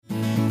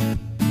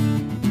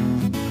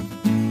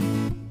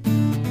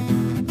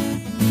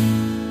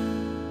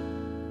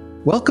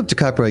Welcome to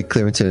Copyright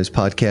Clearance Center's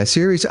podcast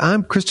series.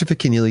 I'm Christopher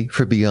Kenneally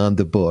for Beyond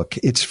the Book.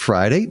 It's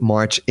Friday,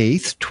 March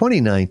 8th,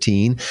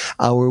 2019.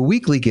 Our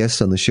weekly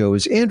guest on the show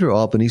is Andrew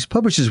Albanese,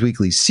 Publishers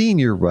Weekly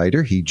senior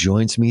writer. He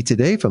joins me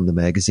today from the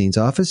magazine's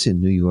office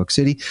in New York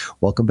City.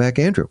 Welcome back,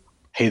 Andrew.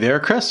 Hey there,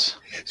 Chris.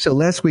 So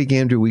last week,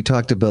 Andrew, we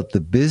talked about the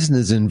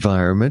business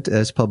environment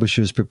as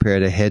publishers prepare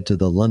to head to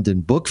the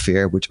London Book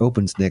Fair, which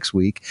opens next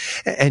week.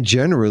 And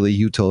generally,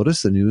 you told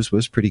us the news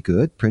was pretty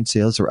good. Print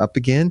sales are up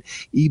again.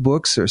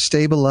 Ebooks are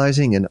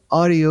stabilizing and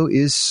audio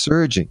is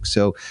surging.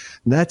 So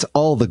that's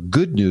all the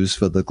good news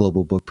for the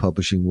global book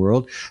publishing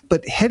world.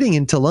 But heading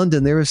into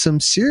London, there are some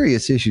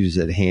serious issues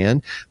at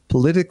hand,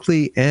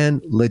 politically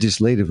and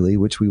legislatively,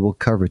 which we will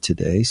cover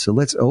today. So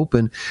let's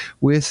open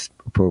with,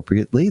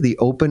 appropriately, the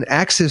open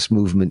access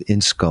movement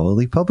in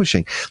scholarly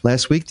publishing.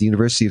 Last week, the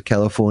University of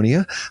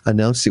California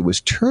announced it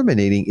was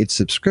terminating its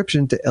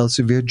subscription to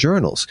Elsevier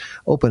journals.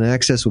 Open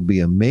access will be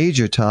a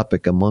major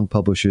topic among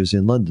publishers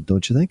in London,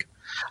 don't you think?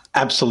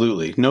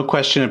 Absolutely. No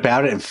question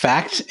about it. In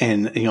fact,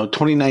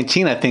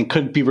 2019, I think,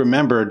 could be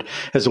remembered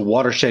as a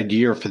watershed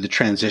year for the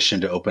transition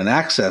to open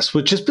access,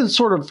 which has been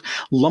sort of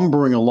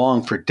lumbering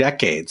along for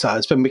decades.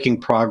 It's been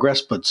making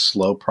progress, but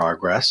slow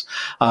progress.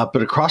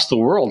 But across the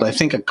world, I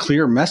think a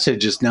clear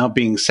message is now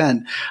being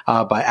sent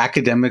by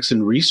academics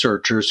and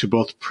researchers who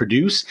both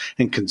produce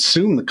and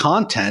consume the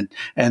content.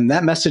 And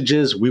that message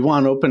is we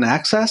want open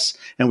access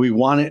and we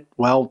want it,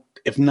 well,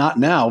 if not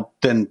now,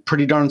 then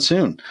pretty darn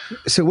soon.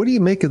 So what do you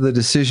make of the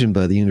decision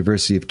by the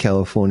University of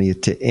California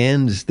to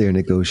end their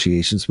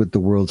negotiations with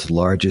the world's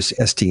largest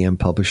STM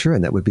publisher,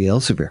 and that would be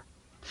Elsevier?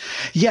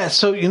 Yeah,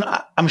 so,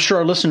 I'm sure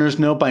our listeners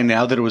know by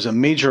now that it was a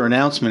major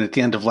announcement at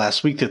the end of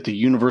last week that the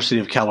University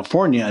of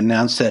California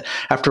announced that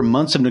after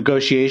months of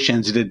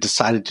negotiations, it had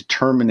decided to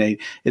terminate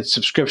its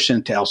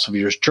subscription to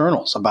Elsevier's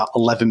journals, about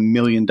 $11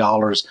 million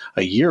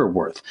a year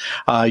worth.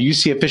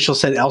 UC officials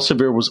said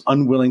Elsevier was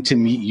unwilling to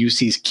meet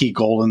UC's key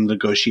goal in the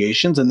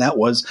negotiations, and that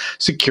was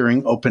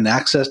securing open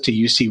access to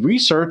UC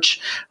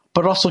research,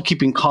 but also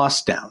keeping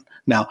costs down.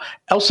 Now,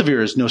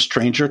 Elsevier is no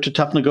stranger to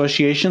tough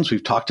negotiations.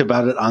 We've talked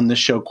about it on this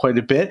show quite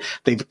a bit.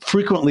 They've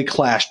frequently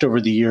clashed over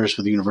the years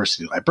with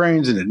university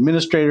librarians and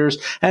administrators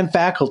and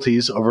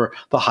faculties over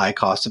the high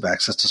cost of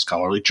access to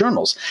scholarly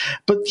journals.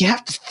 But you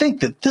have to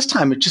think that this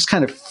time it just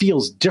kind of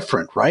feels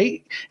different,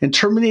 right? In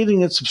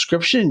terminating its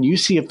subscription,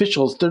 UC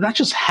officials, they're not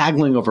just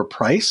haggling over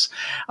price,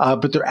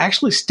 but they're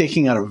actually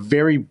staking out a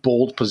very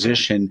bold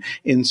position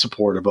in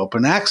support of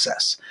open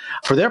access.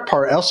 For their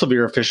part,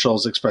 Elsevier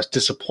officials expressed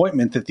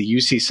disappointment that the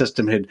UC system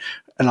had,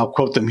 and I'll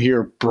quote them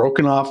here,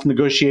 broken off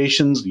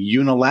negotiations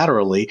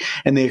unilaterally,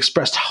 and they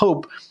expressed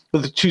hope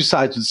that the two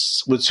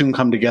sides would soon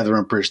come together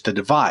and bridge the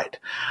divide.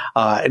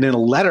 And in a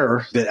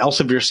letter that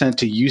Elsevier sent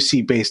to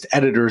UC-based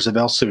editors of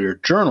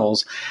Elsevier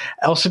journals,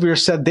 Elsevier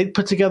said they'd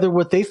put together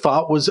what they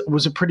thought was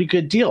a pretty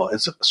good deal.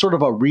 It's sort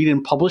of a read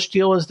and publish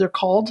deal, as they're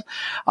called.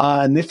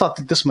 And they thought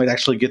that this might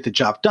actually get the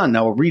job done.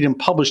 Now, a read and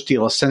publish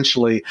deal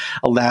essentially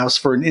allows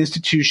for an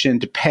institution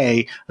to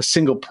pay a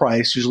single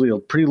price, usually a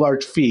pretty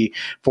large fee,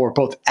 for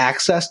both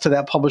access to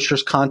that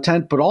publisher's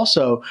content, but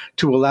also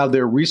to allow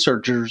their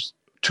researchers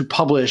to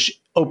publish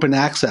open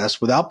access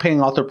without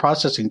paying author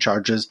processing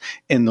charges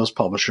in those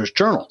publishers'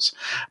 journals.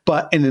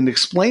 But in an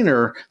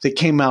explainer that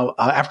came out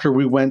after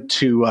we went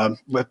to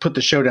put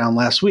the show down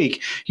last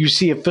week,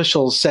 UC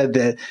officials said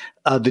that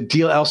the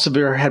deal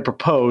Elsevier had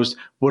proposed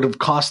would have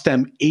cost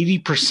them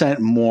 80%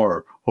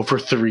 more over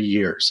 3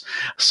 years.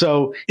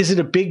 So is it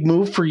a big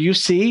move for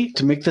UC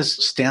to make this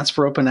stance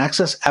for open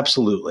access?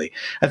 Absolutely.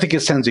 I think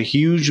it sends a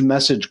huge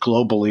message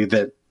globally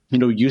that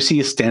UC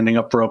is standing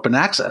up for open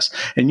access,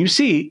 and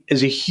UC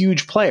is a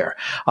huge player.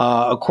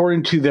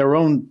 According to their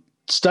own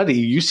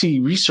study,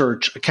 UC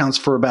research accounts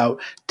for about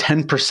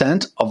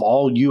 10% of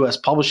all U.S.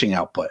 publishing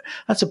output.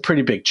 That's a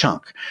pretty big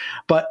chunk.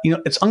 But,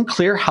 it's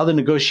unclear how the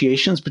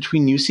negotiations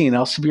between UC and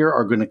Elsevier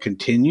are going to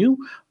continue,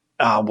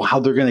 how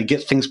they're going to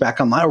get things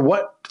back online, or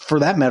what, for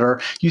that matter,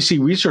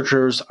 UC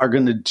researchers are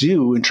going to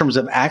do in terms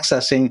of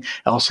accessing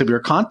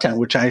Elsevier content,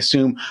 which I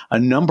assume a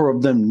number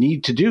of them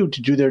need to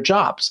do their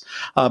jobs.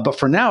 But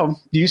for now,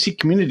 the UC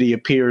community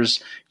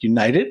appears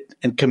united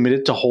and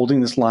committed to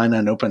holding this line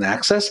on open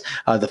access.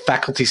 The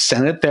faculty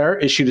senate there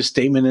issued a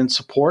statement in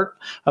support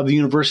of the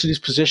university's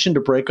position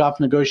to break off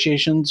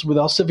negotiations with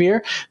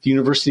Elsevier. The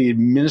university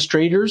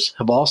administrators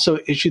have also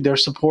issued their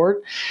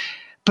support.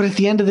 But at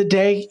the end of the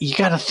day, you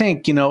got to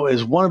think,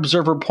 as one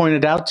observer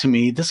pointed out to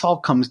me, this all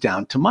comes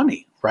down to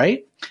money,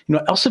 right?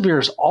 Elsevier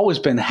has always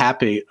been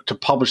happy to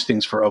publish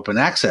things for open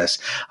access,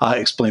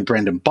 explained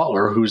Brandon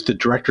Butler, who's the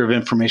director of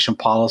information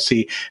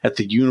policy at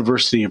the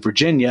University of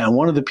Virginia, and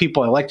one of the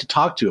people I like to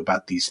talk to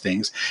about these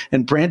things.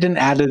 And Brandon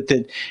added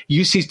that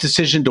UC's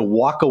decision to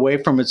walk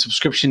away from its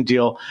subscription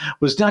deal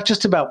was not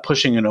just about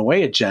pushing an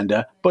away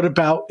agenda, but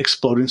about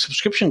exploding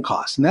subscription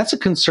costs. And that's a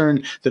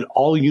concern that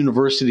all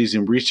universities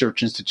and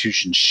research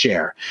institutions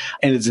share.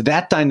 And it's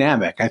that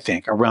dynamic, I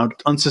think, around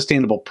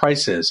unsustainable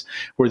prices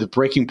where the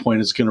breaking point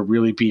is going to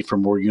really really be for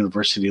more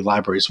university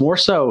libraries, more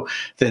so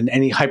than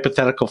any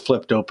hypothetical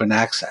flip to open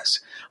access.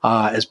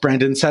 As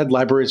Brandon said,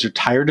 libraries are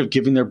tired of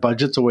giving their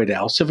budgets away to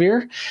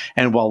Elsevier.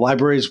 And while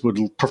libraries would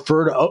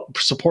prefer to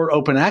support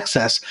open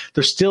access,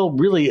 there still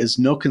really is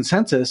no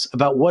consensus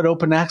about what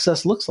open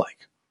access looks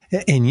like.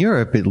 In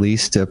Europe, at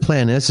least,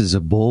 Plan S is a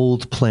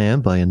bold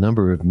plan by a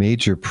number of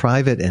major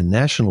private and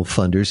national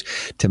funders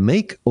to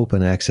make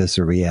open access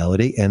a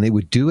reality, and they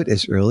would do it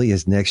as early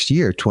as next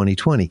year,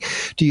 2020.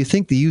 Do you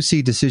think the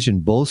UC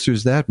decision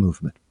bolsters that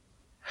movement?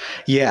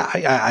 Yeah,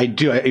 I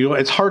do.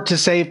 It's hard to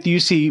say if the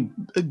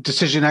UC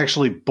decision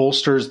actually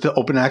bolsters the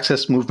open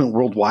access movement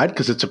worldwide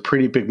because it's a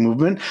pretty big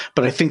movement.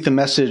 But I think the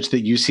message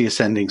that UC is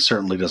sending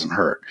certainly doesn't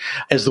hurt.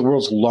 As the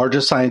world's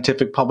largest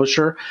scientific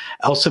publisher,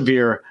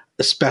 Elsevier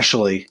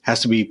especially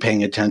has to be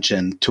paying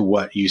attention to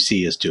what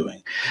UC is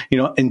doing.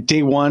 In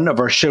day one of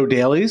our show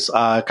dailies,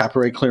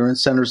 Copyright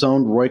Clearance Center's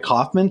own Roy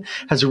Kaufman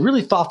has a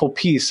really thoughtful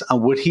piece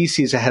on what he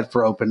sees ahead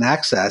for open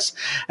access.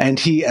 And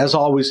he, as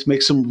always,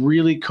 makes some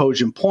really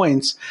cogent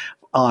points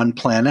on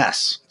Plan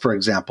S, for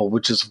example,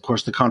 which is, of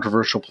course, the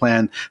controversial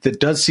plan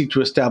that does seek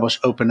to establish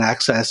open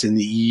access in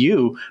the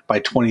EU by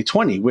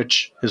 2020,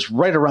 which is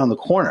right around the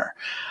corner.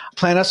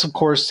 Plan S, of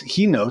course,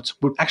 he notes,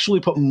 would actually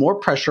put more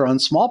pressure on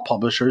small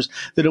publishers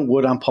than it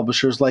would on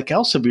publishers like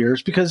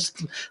Elsevier's because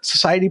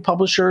society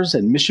publishers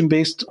and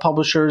mission-based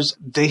publishers,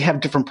 they have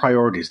different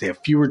priorities. They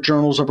have fewer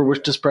journals over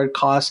which to spread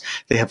costs.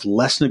 They have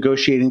less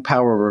negotiating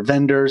power over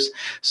vendors.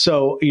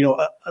 So,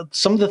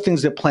 some of the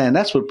things that Plan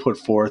S would put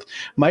forth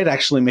might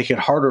actually make it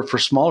harder for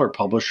smaller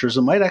publishers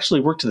and might actually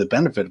work to the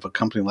benefit of a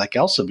company like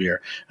Elsevier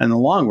in the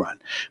long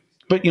run.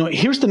 But,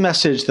 here's the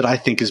message that I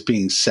think is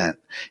being sent.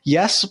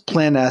 Yes,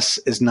 Plan S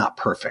is not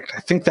perfect. I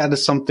think that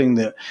is something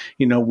that,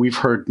 we've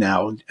heard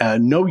now.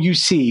 No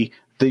UC,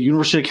 the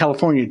University of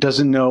California,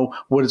 doesn't know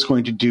what it's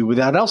going to do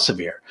without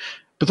Elsevier.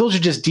 But those are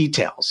just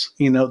details.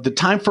 The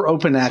time for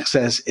open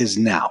access is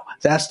now.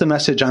 That's the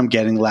message I'm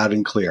getting loud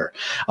and clear.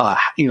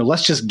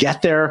 Let's just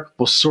get there.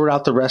 We'll sort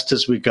out the rest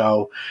as we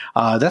go.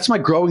 That's my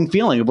growing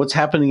feeling of what's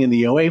happening in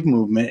the OA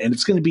movement. And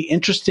it's going to be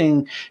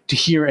interesting to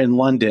hear in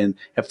London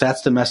if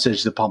that's the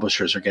message the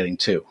publishers are getting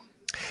too.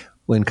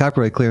 When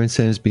Copyright Clearance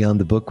Center's Beyond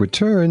the Book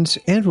returns,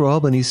 Andrew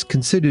Albanese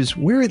considers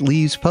where it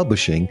leaves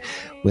publishing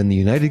when the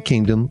United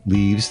Kingdom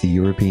leaves the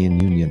European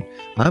Union.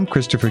 I'm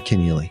Christopher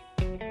Keneally.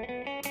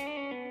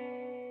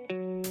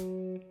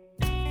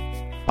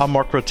 I'm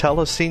Mark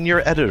Rotella,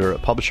 Senior Editor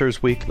at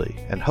Publishers Weekly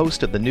and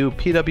host of the new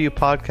PW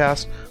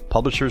podcast,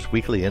 Publishers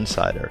Weekly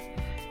Insider.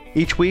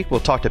 Each week, we'll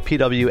talk to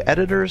PW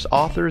editors,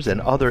 authors, and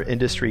other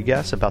industry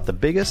guests about the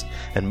biggest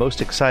and most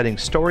exciting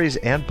stories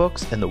and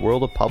books in the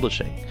world of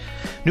publishing.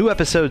 New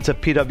episodes of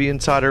PW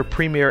Insider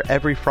premiere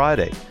every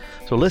Friday.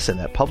 So listen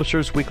at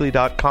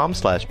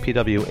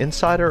publishersweekly.com/PW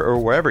Insider or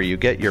wherever you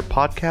get your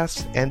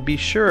podcasts, and be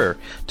sure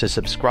to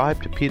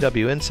subscribe to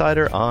PW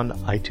Insider on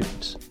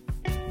iTunes.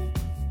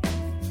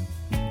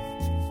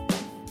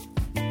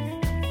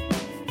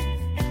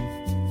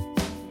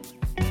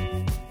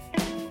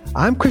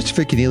 I'm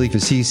Christopher Keneally for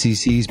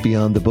CCC's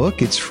Beyond the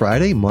Book. It's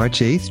Friday,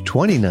 March 8th,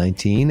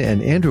 2019,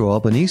 and Andrew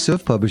Albanese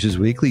of Publishers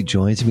Weekly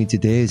joins me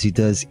today as he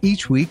does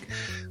each week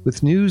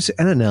with news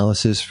and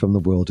analysis from the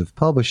world of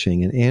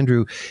publishing. And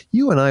Andrew,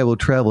 you and I will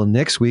travel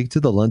next week to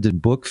the London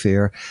Book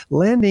Fair,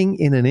 landing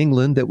in an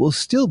England that will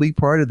still be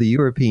part of the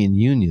European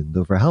Union,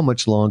 though for how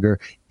much longer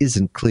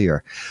isn't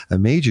clear. A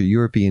major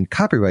European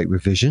copyright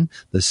revision,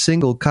 the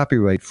Single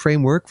Copyright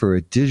Framework for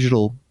a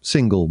Digital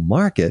Single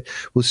Market,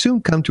 will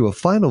soon come to a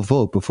final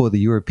vote before the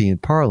European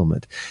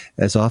Parliament.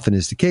 As often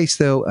is the case,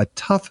 though, a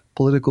tough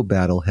political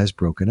battle has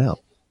broken out.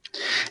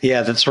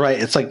 Yeah, that's right.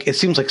 It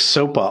seems like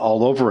SOPA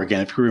all over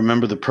again. If you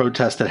remember the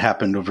protest that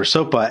happened over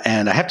SOPA,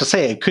 and I have to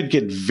say it could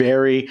get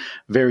very,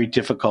 very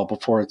difficult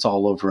before it's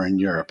all over in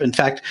Europe. In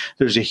fact,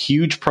 there's a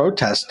huge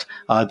protest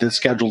that's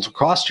scheduled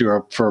across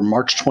Europe for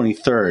March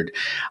 23rd.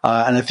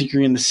 And I think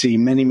you're going to see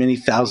many, many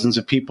thousands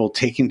of people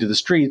taking to the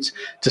streets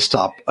to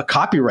stop a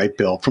copyright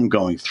bill from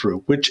going through,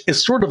 which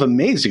is sort of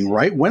amazing,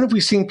 right? When have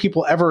we seen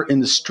people ever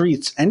in the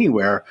streets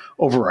anywhere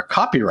over a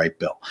copyright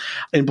bill?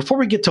 And before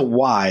we get to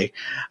why,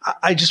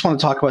 I just want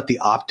to talk about the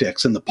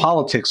optics and the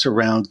politics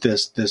around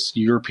this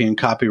European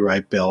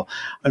copyright bill.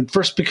 And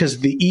first, because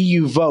the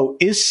EU vote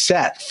is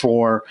set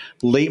for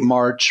late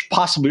March,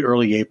 possibly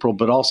early April,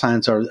 but all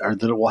signs are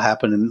that it will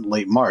happen in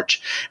late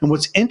March. And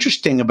what's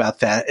interesting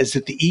about that is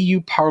that the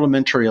EU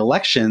parliamentary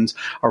elections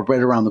are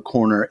right around the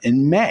corner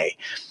in May.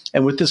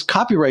 And with this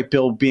copyright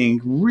bill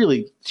being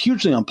really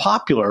hugely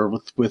unpopular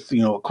with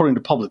according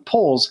to public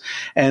polls,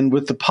 and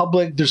with the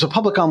public, there's a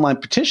public online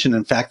petition,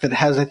 in fact, that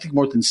has, I think,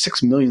 more than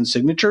 6 million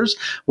signatures,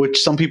 which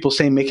some people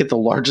say make it the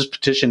largest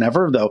petition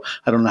ever, though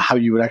I don't know how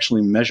you would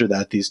actually measure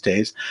that these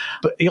days.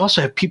 But you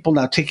also have people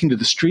now taking to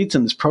the streets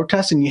in this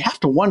protest, and you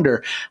have to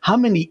wonder how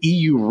many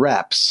EU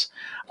reps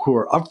who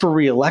are up for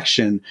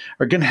re-election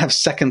are going to have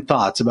second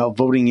thoughts about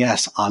voting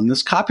yes on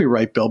this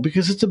copyright bill,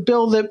 because it's a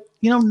bill that,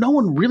 no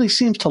one really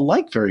seems to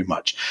like very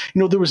much.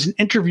 There was an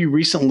interview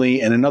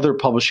recently in another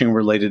publishing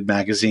related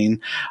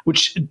magazine,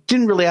 which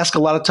didn't really ask a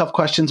lot of tough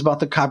questions about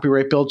the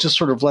copyright bill, just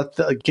sort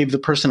of gave the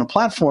person a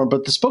platform.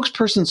 But the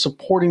spokesperson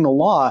supporting the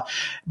law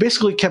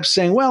basically kept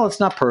saying, well, it's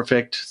not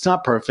perfect. It's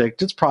not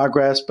perfect. It's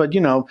progress, but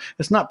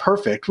it's not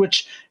perfect,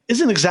 which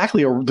isn't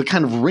exactly the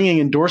kind of ringing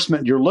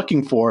endorsement you're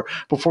looking for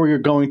before you're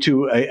going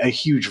to a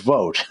huge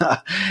vote.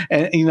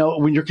 And,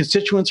 when your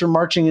constituents are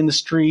marching in the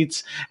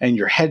streets and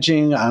you're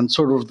hedging on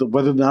sort of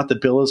whether or not the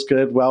bill is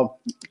good, well,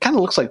 it kind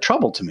of looks like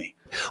trouble to me.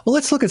 Well,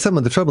 let's look at some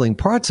of the troubling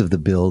parts of the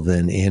bill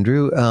then,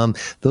 Andrew.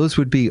 Those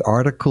would be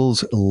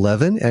Articles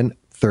 11 and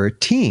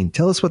 13.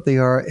 Tell us what they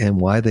are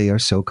and why they are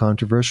so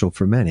controversial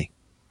for many.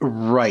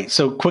 Right.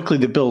 So quickly,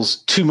 the bill's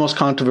two most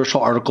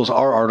controversial articles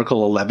are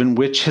Article 11,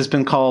 which has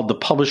been called the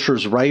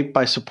publisher's right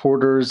by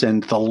supporters,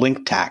 and the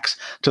link tax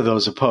to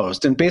those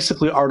opposed. And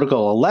basically,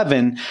 Article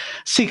 11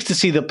 seeks to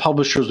see that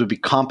publishers would be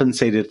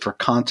compensated for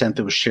content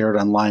that was shared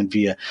online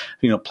via,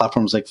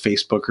 platforms like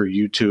Facebook or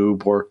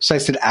YouTube, or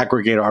sites that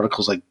aggregate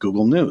articles like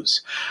Google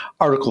News.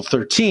 Article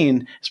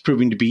 13 is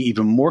proving to be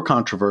even more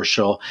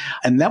controversial,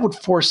 and that would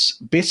force,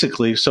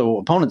 basically, so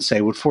opponents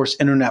say, would force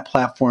internet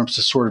platforms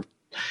to sort of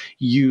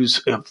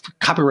use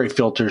copyright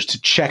filters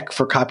to check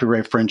for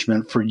copyright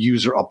infringement for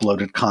user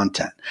uploaded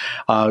content.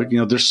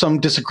 There's some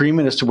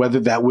disagreement as to whether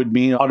that would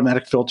mean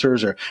automatic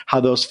filters or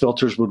how those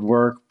filters would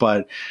work.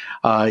 But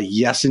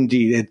yes,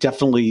 indeed, it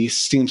definitely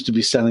seems to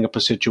be setting up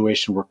a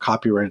situation where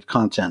copyrighted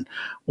content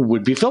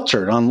would be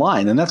filtered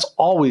online. And that's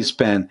always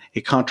been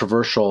a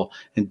controversial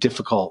and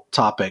difficult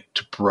topic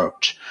to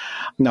broach.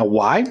 Now,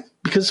 why?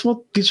 Because,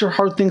 well, these are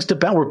hard things to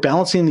balance. We're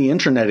balancing the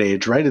internet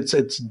age, right?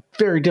 It's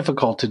very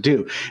difficult to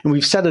do. And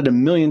we've said it a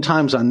million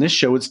times on this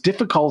show. It's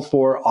difficult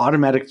for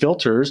automatic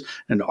filters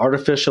and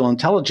artificial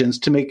intelligence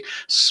to make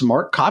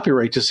smart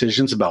copyright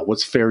decisions about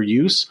what's fair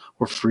use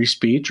or free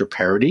speech or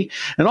parody.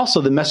 And also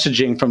the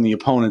messaging from the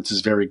opponents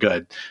is very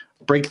good.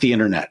 Break the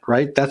internet,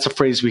 right? That's a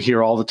phrase we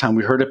hear all the time.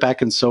 We heard it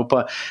back in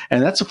SOPA,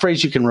 and that's a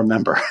phrase you can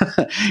remember.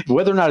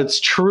 Whether or not it's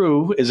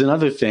true is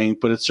another thing,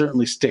 but it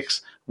certainly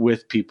sticks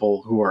with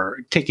people who are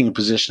taking a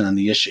position on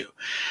the issue.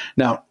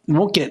 Now, we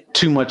won't get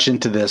too much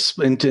into this,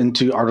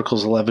 into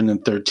Articles 11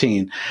 and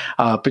 13,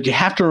 but you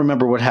have to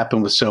remember what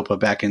happened with SOPA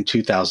back in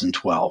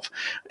 2012.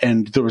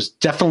 And there was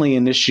definitely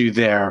an issue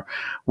there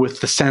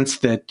with the sense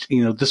that,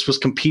 this was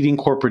competing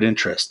corporate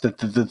interests, that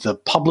the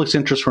public's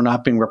interests were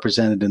not being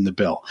represented in the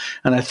bill.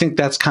 And I think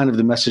that's kind of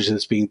the message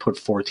that's being put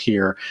forth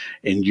here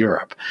in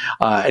Europe.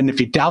 And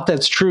if you doubt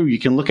that's true, you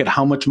can look at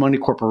how much money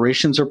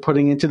corporations are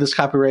putting into this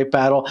copyright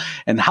battle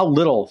and how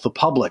little the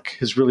public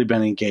has really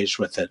been engaged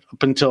with it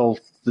up until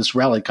this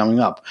rally coming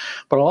up.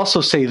 But I'll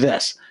also say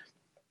this,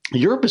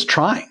 Europe is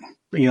trying.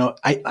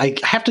 I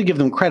have to give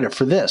them credit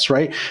for this,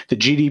 right? The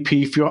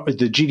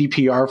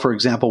GDPR, for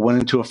example, went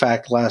into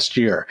effect last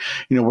year.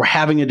 We're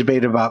having a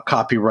debate about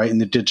copyright in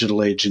the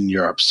digital age in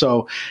Europe.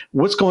 So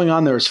what's going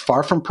on there is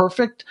far from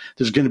perfect.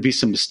 There's going to be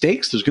some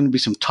mistakes. There's going to be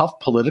some tough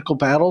political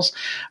battles.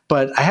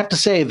 But I have to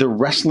say, they're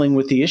wrestling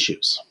with the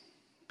issues.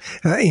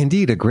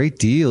 Indeed, a great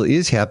deal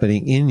is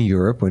happening in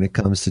Europe when it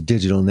comes to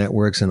digital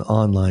networks and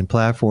online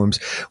platforms,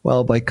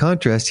 while by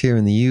contrast here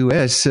in the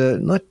U.S.,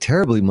 not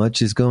terribly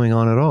much is going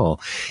on at all.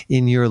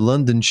 In your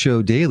London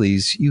show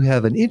dailies, you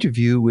have an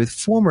interview with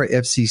former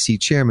FCC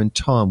Chairman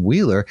Tom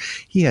Wheeler.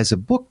 He has a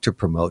book to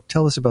promote.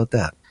 Tell us about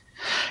that.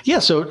 Yeah,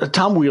 so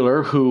Tom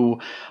Wheeler, whose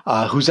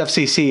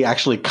FCC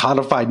actually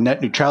codified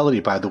net neutrality,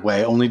 by the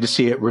way, only to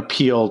see it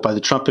repealed by the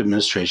Trump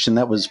administration.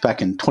 That was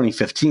back in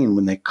 2015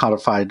 when they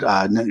codified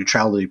net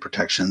neutrality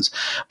protections.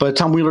 But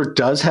Tom Wheeler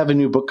does have a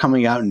new book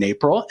coming out in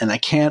April, and I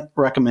can't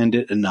recommend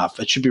it enough.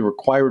 It should be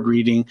required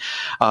reading.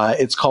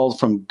 It's called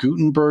From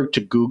Gutenberg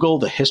to Google,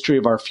 The History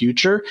of Our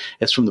Future.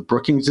 It's from the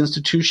Brookings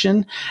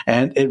Institution,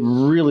 and it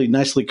really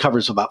nicely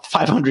covers about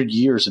 500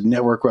 years of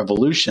network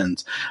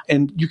revolutions.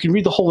 And you can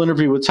read the whole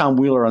interview with Tom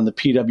Wheeler on the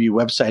PW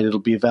website. It'll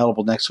be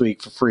available next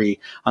week for free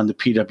on the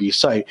PW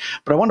site.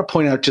 But I want to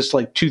point out just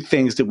like two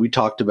things that we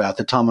talked about,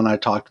 that Tom and I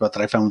talked about,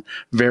 that I found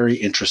very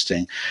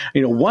interesting.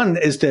 One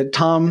is that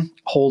Tom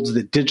holds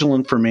that digital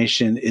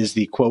information is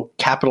the, quote,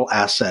 capital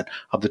asset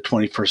of the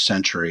 21st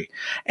century,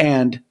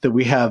 and that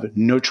we have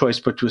no choice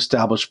but to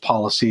establish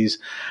policies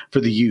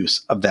for the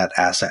use of that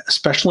asset,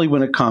 especially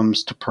when it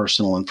comes to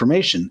personal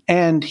information.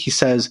 And he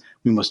says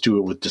we must do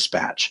it with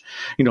dispatch.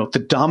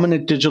 The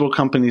dominant digital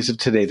companies of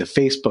today, the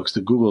Facebooks,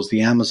 the Googles,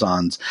 the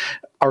Amazons,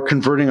 are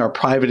converting our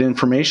private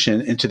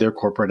information into their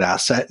corporate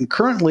asset. And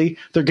currently,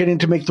 they're getting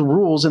to make the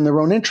rules in their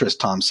own interest,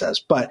 Tom says.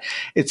 But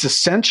it's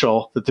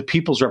essential that the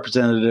people's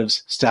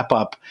representatives step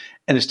up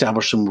and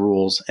establish some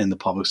rules in the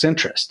public's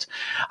interest.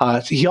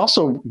 He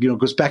also,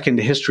 goes back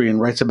into history and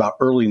writes about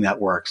early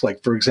networks,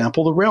 like, for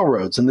example, the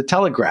railroads and the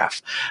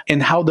telegraph,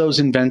 and how those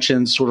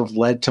inventions sort of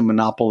led to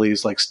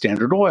monopolies like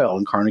Standard Oil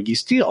and Carnegie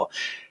Steel.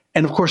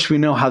 And of course, we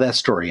know how that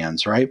story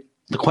ends, right?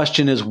 The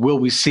question is, will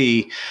we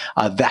see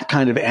that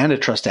kind of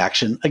antitrust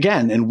action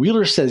again? And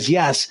Wheeler says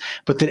yes,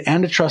 but that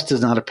antitrust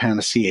is not a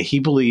panacea. He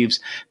believes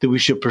that we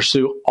should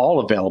pursue all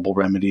available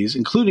remedies,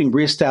 including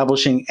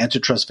reestablishing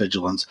antitrust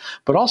vigilance,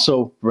 but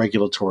also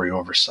regulatory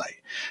oversight.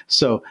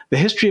 So the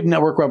history of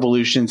network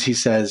revolutions, he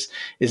says,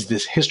 is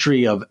this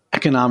history of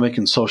economic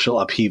and social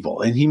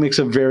upheaval. And he makes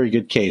a very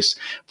good case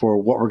for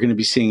what we're going to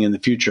be seeing in the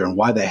future and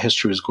why that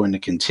history is going to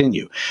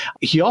continue.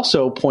 He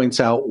also points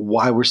out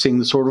why we're seeing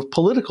the sort of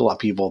political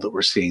upheaval that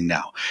we're seeing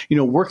now.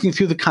 Working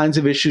through the kinds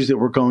of issues that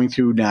we're going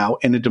through now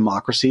in a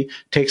democracy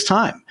takes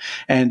time.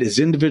 And as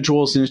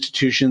individuals and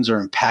institutions are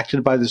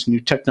impacted by this new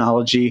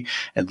technology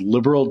and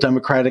liberal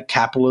democratic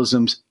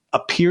capitalism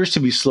appears to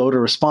be slow to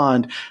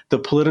respond, the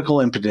political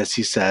impetus,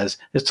 he says,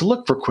 is to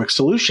look for quick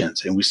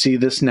solutions. And we see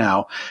this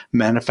now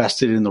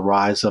manifested in the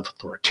rise of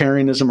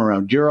authoritarianism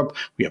around Europe.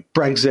 We have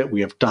Brexit,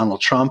 we have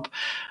Donald Trump,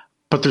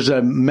 but there's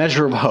a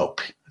measure of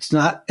hope. It's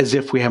not as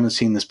if we haven't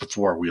seen this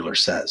before, Wheeler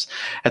says.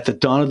 At the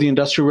dawn of the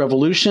Industrial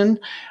Revolution,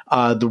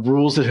 the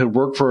rules that had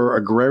worked for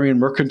agrarian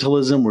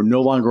mercantilism were no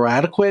longer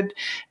adequate,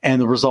 and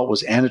the result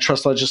was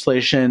antitrust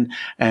legislation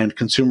and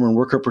consumer and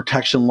worker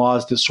protection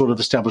laws that sort of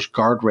established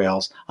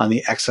guardrails on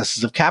the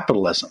excesses of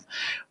capitalism.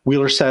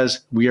 Wheeler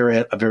says we are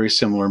at a very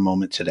similar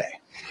moment today.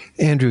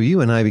 Andrew,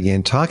 you and I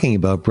began talking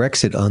about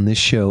Brexit on this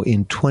show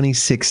in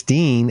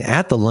 2016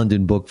 at the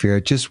London Book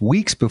Fair, just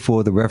weeks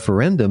before the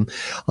referendum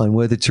on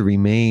whether to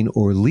remain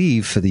or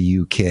leave for the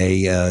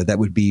UK. That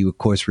would be, of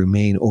course,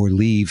 remain or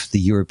leave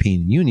the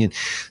European Union.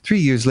 3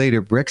 years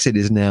later, Brexit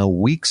is now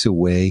weeks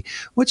away.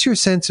 What's your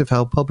sense of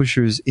how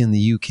publishers in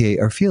the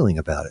UK are feeling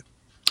about it?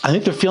 I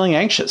think they're feeling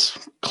anxious,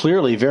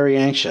 clearly very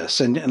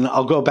anxious. And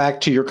I'll go back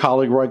to your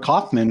colleague, Roy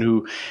Kaufman,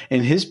 who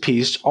in his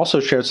piece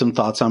also shared some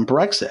thoughts on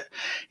Brexit.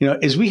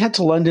 As we head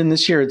to London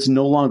this year, it's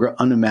no longer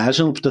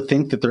unimaginable to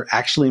think that there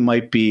actually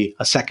might be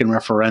a second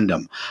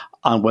referendum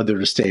on whether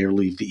to stay or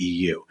leave the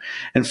EU.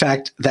 In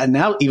fact, that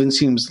now even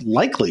seems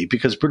likely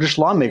because British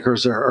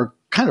lawmakers are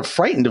kind of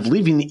frightened of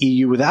leaving the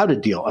EU without a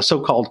deal, a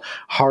so-called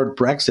hard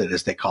Brexit,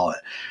 as they call it.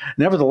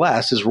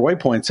 Nevertheless, as Roy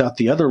points out,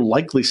 the other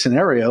likely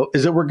scenario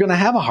is that we're going to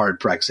have a hard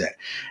Brexit.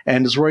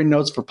 And as Roy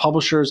notes, for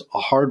publishers, a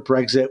hard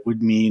Brexit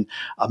would mean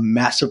a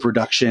massive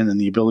reduction in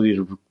the ability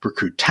to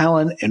recruit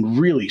talent and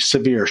really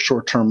severe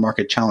short-term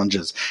market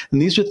challenges.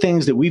 And these are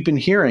things that we've been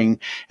hearing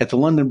at the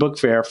London Book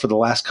Fair for the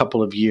last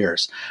couple of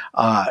years.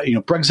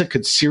 Brexit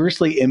could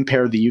seriously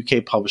impair the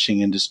UK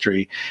publishing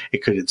industry.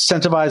 It could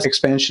incentivize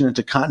expansion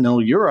into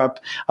continental Europe.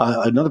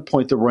 Another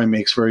point that Roy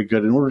makes very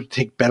good, in order to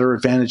take better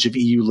advantage of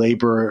EU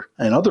labor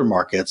and other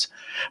markets.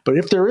 But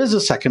if there is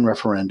a second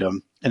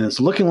referendum, and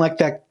it's looking like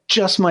that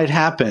just might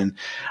happen,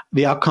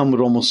 the outcome would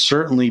almost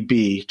certainly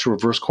be to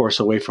reverse course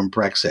away from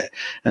Brexit.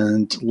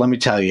 And let me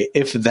tell you,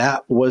 if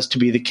that was to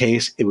be the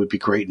case, it would be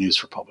great news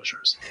for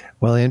publishers.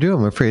 Well, Andrew,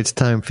 I'm afraid it's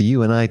time for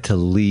you and I to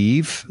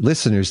leave.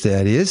 Listeners,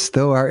 that is,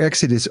 though our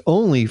exit is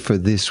only for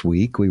this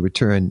week. We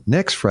return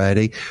next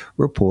Friday,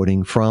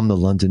 reporting from the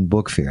London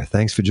Book Fair.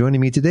 Thanks for joining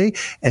me today,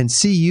 and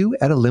see you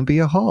at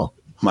Olympia Hall.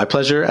 My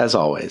pleasure, as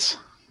always.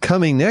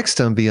 Coming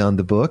next on Beyond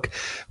the Book,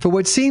 for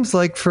what seems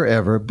like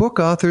forever, book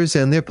authors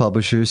and their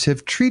publishers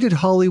have treated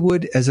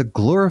Hollywood as a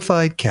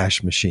glorified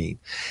cash machine.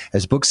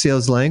 As book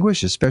sales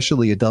languish,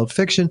 especially adult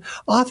fiction,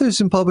 authors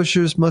and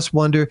publishers must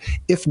wonder,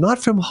 if not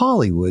from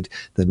Hollywood,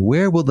 then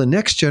where will the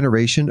next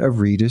generation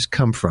of readers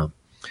come from?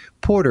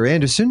 Porter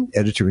Anderson,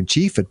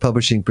 editor-in-chief at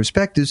Publishing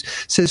Perspectives,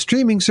 says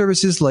streaming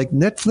services like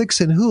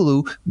Netflix and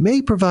Hulu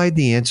may provide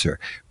the answer,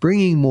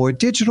 bringing more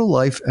digital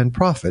life and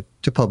profit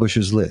to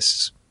publishers'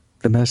 lists.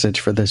 The message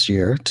for this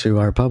year to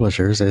our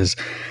publishers is,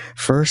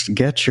 first,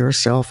 get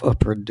yourself a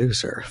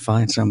producer.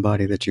 Find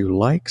somebody that you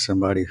like,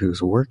 somebody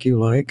whose work you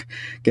like.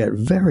 Get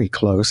very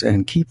close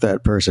and keep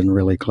that person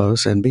really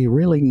close and be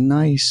really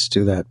nice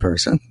to that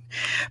person.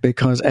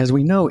 Because as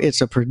we know,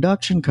 it's a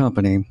production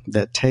company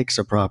that takes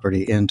a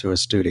property into a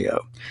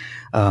studio.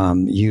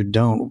 You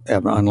don't,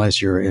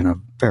 unless you're in a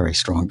very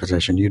strong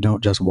position, you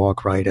don't just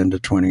walk right into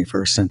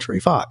 21st Century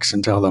Fox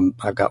and tell them,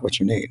 I've got what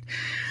you need.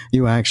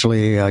 You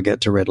actually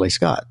get to Ridley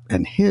Scott,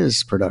 and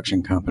his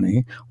production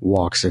company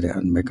walks it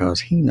in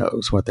because he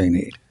knows what they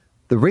need.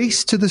 The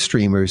race to the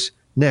streamers,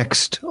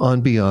 next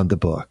on Beyond the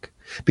Book.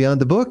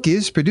 Beyond the Book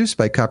is produced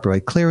by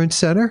Copyright Clearance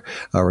Center.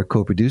 Our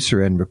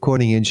co-producer and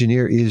recording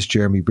engineer is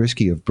Jeremy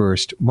Brisky of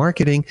Burst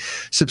Marketing.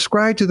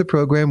 Subscribe to the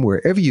program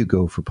wherever you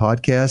go for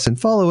podcasts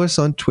and follow us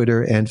on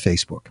Twitter and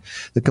Facebook.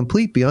 The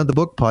complete Beyond the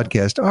Book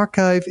podcast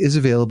archive is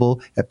available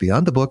at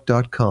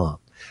beyondthebook.com.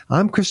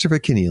 I'm Christopher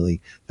Keneally.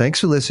 Thanks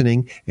for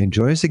listening, and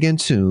join us again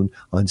soon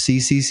on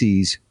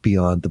CCC's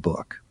Beyond the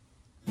Book.